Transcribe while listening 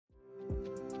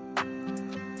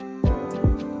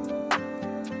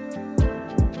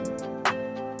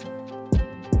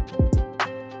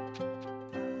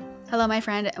Hello, my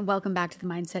friend, and welcome back to the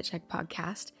Mindset Check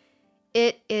podcast.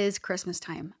 It is Christmas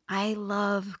time. I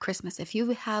love Christmas. If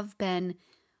you have been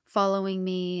following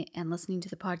me and listening to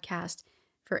the podcast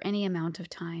for any amount of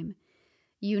time,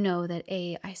 you know that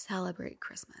I celebrate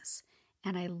Christmas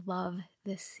and I love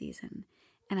this season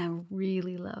and I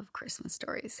really love Christmas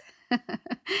stories.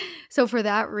 So for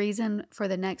that reason, for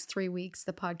the next 3 weeks,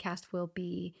 the podcast will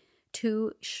be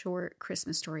 2 short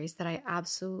Christmas stories that I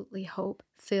absolutely hope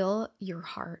fill your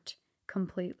heart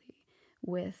completely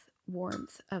with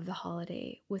warmth of the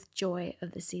holiday, with joy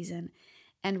of the season,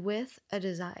 and with a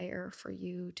desire for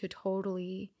you to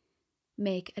totally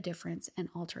make a difference and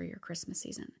alter your Christmas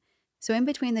season. So in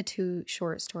between the 2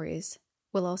 short stories,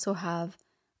 we'll also have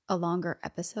a longer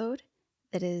episode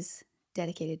that is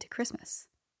dedicated to Christmas.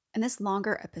 And this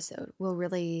longer episode will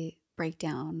really break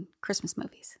down Christmas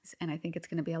movies. And I think it's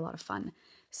going to be a lot of fun.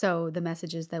 So the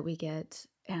messages that we get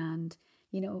and,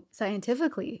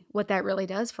 scientifically what that really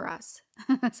does for us.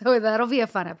 So that'll be a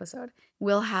fun episode.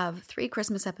 We'll have 3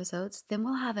 Christmas episodes. Then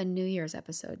we'll have a New Year's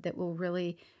episode that will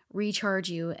really recharge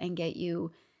you and get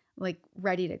you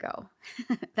ready to go.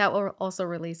 That will also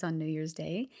release on New Year's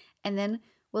Day. And then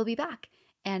we'll be back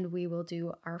and we will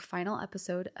do our final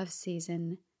episode of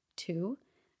season 2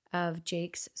 of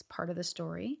Jake's part of the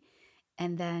story.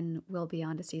 And then we'll be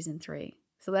on to season 3.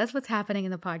 So that's what's happening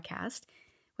in the podcast.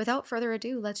 Without further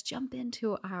ado, let's jump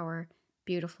into our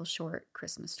beautiful short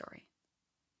Christmas story.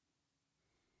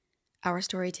 Our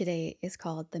story today is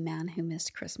called The Man Who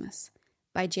Missed Christmas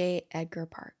by J. Edgar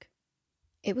Park.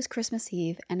 It was Christmas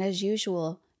Eve, and as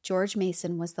usual, George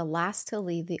Mason was the last to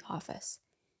leave the office.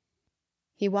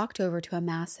 He walked over to a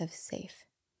massive safe,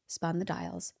 spun the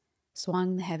dials,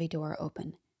 swung the heavy door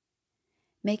open.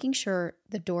 Making sure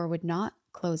the door would not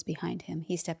close behind him,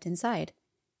 he stepped inside.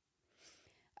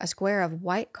 A square of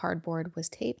white cardboard was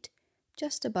taped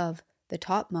just above the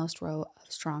topmost row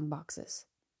of strong boxes.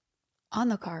 On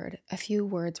the card, a few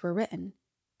words were written.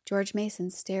 George Mason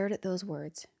stared at those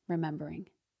words, remembering.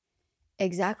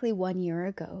 Exactly 1 year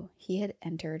ago, he had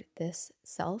entered this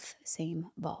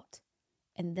self-same vault.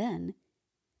 And then,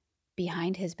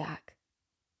 behind his back,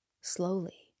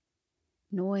 slowly,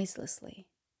 noiselessly,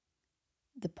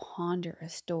 the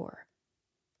ponderous door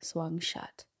swung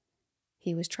shut.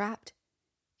 He was trapped,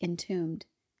 entombed,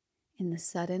 in the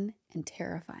sudden and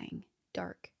terrifying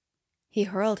dark. He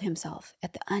hurled himself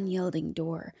at the unyielding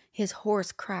door, his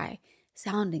hoarse cry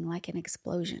sounding like an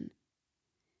explosion.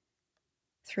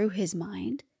 Through his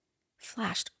mind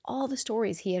flashed all the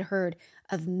stories he had heard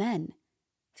of men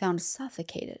found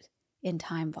suffocated in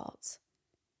time vaults.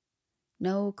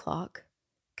 No clock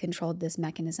controlled this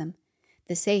mechanism.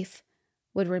 The safe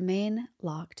would remain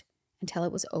locked until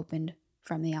it was opened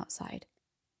from the outside.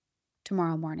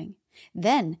 Tomorrow morning.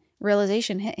 Then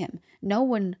realization hit him. No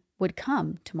one would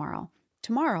come tomorrow.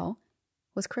 Tomorrow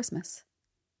was Christmas.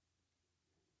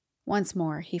 Once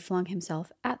more, he flung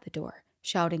himself at the door,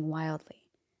 shouting wildly,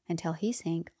 until he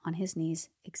sank on his knees,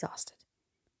 exhausted.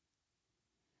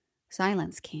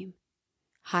 Silence came.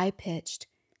 High-pitched,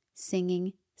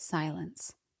 singing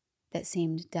silence that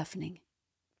seemed deafening.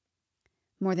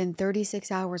 More than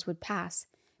 36 hours would pass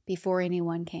before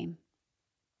anyone came.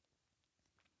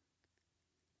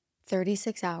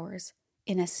 36 hours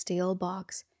in a steel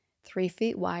box, 3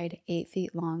 feet wide, 8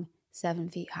 feet long, 7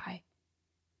 feet high.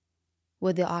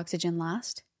 Would the oxygen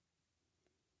last?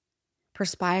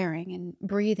 Perspiring and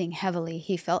breathing heavily,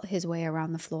 he felt his way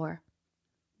around the floor.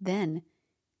 Then,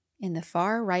 in the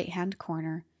far right-hand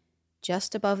corner,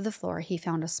 just above the floor, he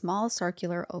found a small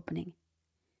circular opening.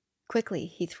 Quickly,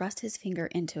 he thrust his finger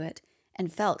into it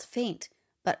and felt faint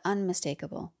but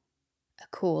unmistakable, a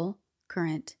cool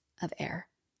current of air.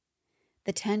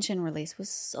 The tension release was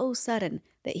so sudden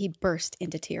that he burst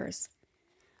into tears.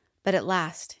 But at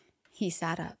last, he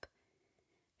sat up.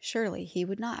 Surely he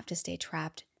would not have to stay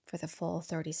trapped for the full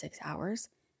 36 hours.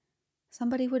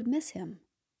 Somebody would miss him.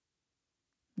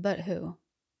 But who?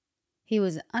 He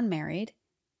was unmarried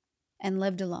and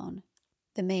lived alone.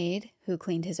 The maid who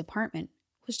cleaned his apartment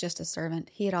was just a servant.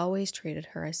 He had always treated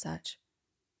her as such.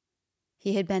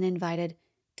 He had been invited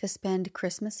to spend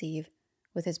Christmas Eve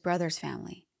with his brother's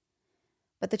family.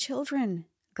 But the children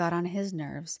got on his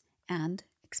nerves and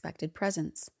expected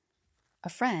presents. A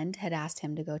friend had asked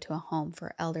him to go to a home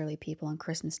for elderly people on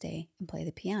Christmas Day and play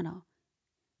the piano.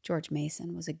 George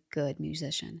Mason was a good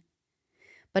musician.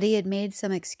 But he had made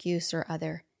some excuse or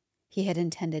other. He had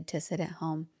intended to sit at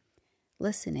home,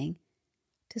 listening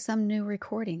to some new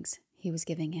recordings he was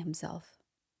giving himself.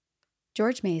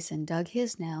 George Mason dug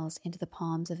his nails into the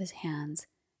palms of his hands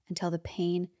until the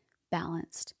pain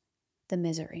balanced the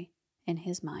misery in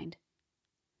his mind.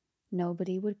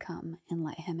 nobody would come and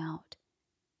let him out.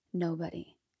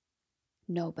 Nobody,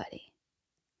 nobody,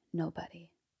 nobody.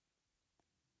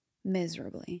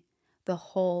 Miserably, the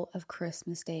whole of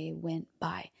Christmas Day went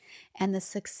by, and the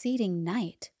succeeding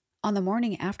night, on the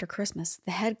morning after Christmas,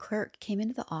 the head clerk came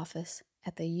into the office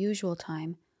at the usual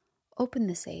time, opened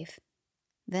the safe,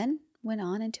 then went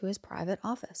on into his private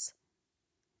office.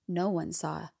 No one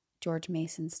saw George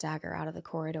Mason stagger out of the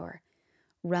corridor,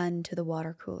 run to the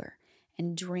water cooler,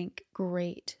 and drink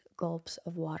great gulps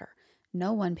of water.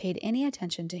 No one paid any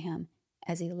attention to him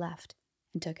as he left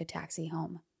and took a taxi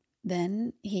home.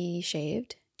 Then he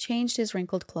shaved, changed his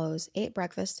wrinkled clothes, ate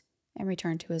breakfast, and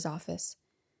returned to his office,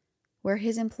 where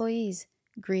his employees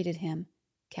greeted him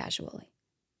casually.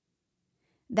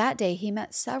 That day, he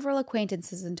met several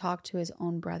acquaintances and talked to his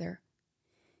own brother.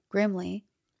 Grimly,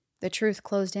 the truth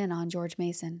closed in on George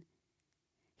Mason.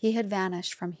 He had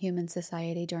vanished from human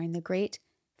society during the great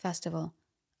festival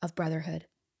of brotherhood.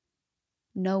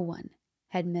 No one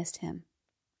had missed him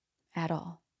at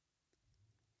all.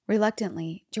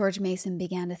 Reluctantly, George Mason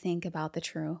began to think about the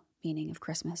true meaning of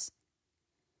Christmas.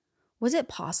 Was it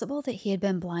possible that he had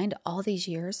been blind all these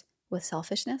years with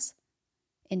selfishness,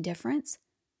 indifference,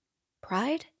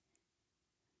 pride?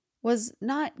 Was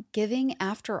not giving,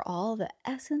 after all, the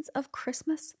essence of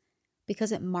Christmas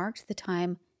because it marked the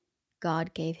time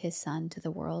God gave his Son to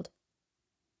the world?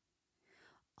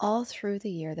 All through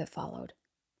the year that followed,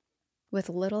 with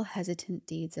little hesitant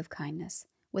deeds of kindness,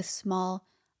 with small,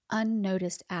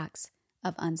 unnoticed acts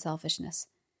of unselfishness,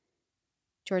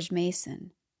 George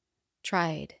Mason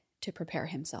tried to prepare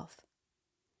himself.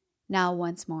 Now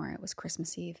once more it was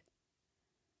Christmas Eve.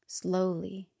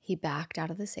 Slowly he backed out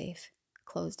of the safe,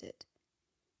 closed it.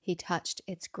 He touched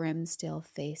its grim, still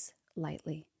face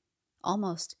lightly,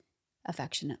 almost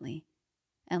affectionately,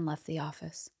 and left the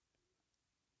office.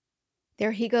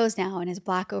 There he goes now in his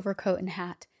black overcoat and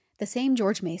hat, the same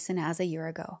George Mason as a year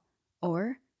ago.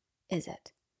 Or is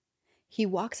it? He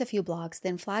walks a few blocks,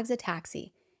 then flags a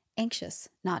taxi, anxious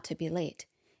not to be late.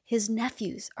 His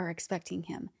nephews are expecting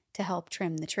him to help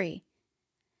trim the tree.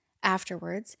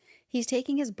 Afterwards, he's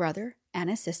taking his brother and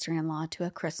his sister-in-law to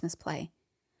a Christmas play.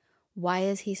 Why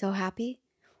is he so happy?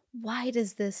 Why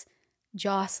does this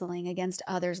jostling against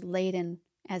others, laden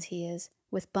as he is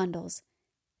with bundles,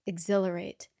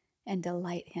 exhilarate and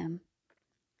delight him?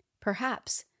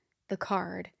 Perhaps the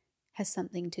card has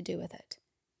something to do with it.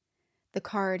 The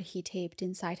card he taped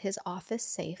inside his office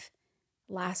safe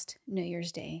last New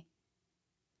Year's Day.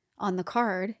 On the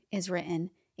card is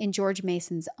written in George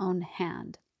Mason's own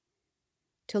hand,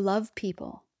 to love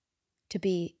people, to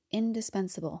be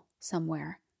indispensable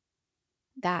somewhere.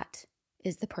 That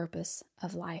is the purpose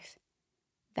of life.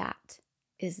 That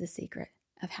is the secret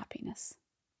of happiness.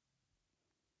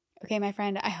 Okay, my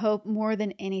friend, I hope more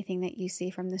than anything that you see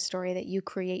from this story that you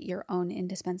create your own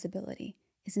indispensability.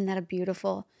 Isn't that a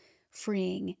beautiful,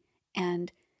 freeing,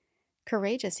 and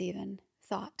courageous even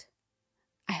thought?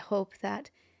 I hope that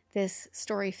this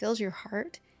story fills your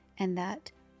heart and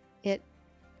that it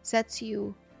sets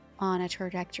you on a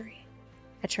trajectory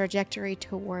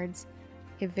towards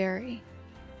a very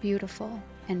beautiful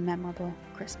and memorable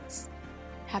Christmas.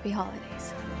 Happy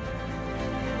holidays.